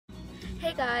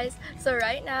Hey guys, so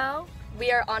right now we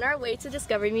are on our way to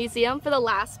Discovery Museum for the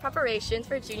last preparations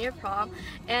for junior prom,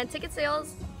 and ticket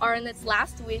sales are in its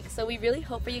last week, so we really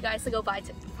hope for you guys to go buy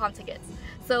prom tickets.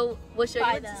 So we'll show you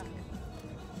buy them.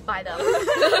 I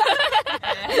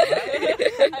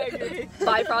agree.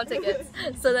 Buy prom tickets.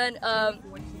 So then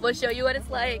we'll show you what it's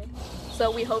like.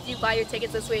 So we hope you buy your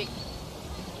tickets this week.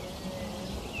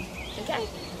 Okay.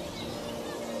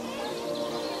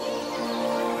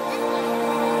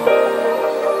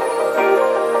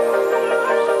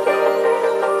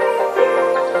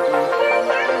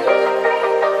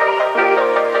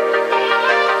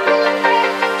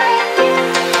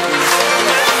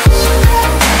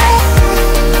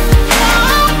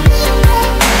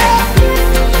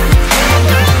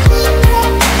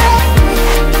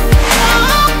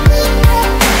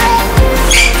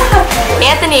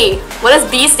 Anthony, what does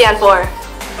B stand for?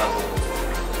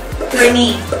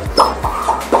 Brittany.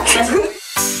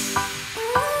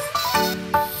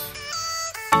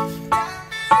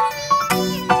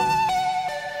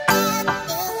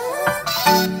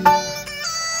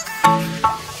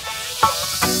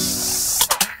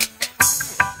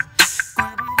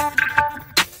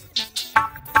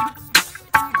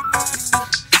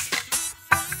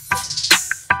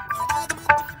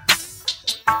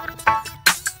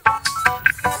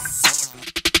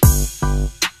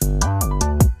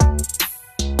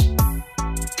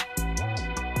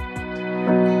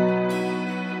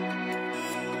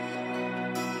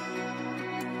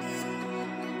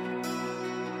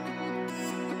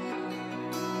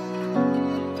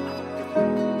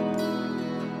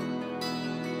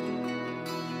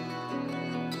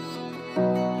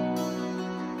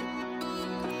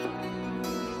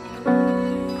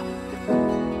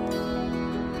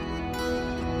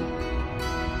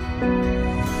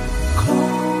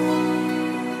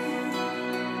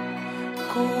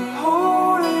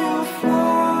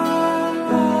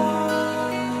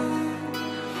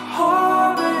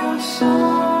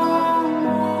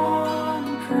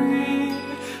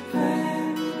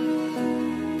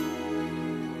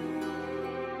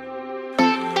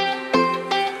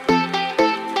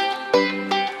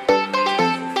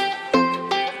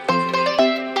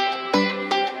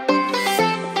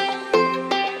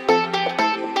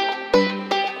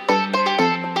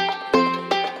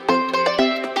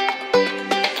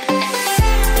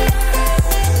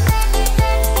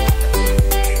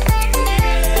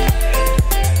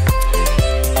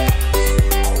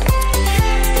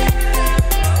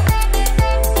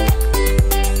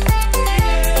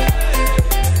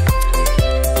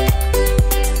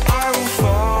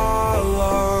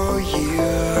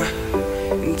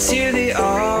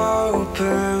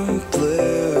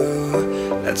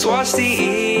 Let's watch the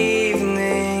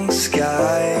evening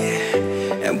sky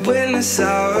and witness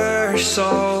our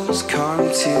souls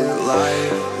come to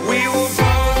life. We will both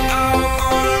out on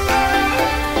our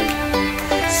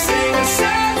own, sing a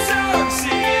sad song,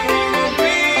 singing we will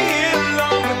be here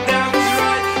long, but that was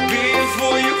right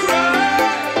before you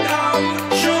cried.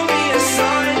 Show me a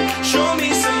sign, show me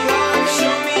some love,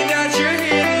 show me that you're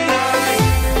here tonight.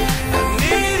 I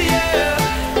need you,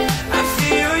 I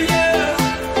feel you.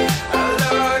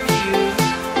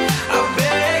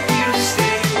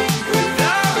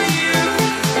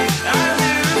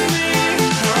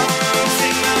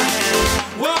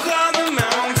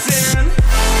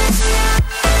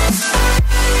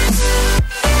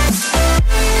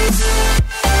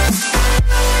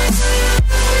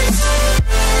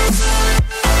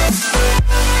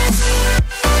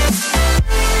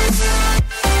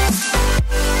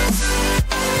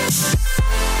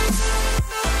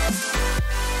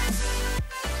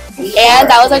 And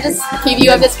that was our just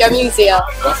preview of Discovery Museum.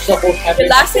 The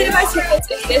last day of my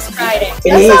tickets is this Friday.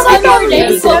 That's not my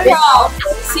birthday, so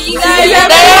See you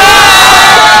guys.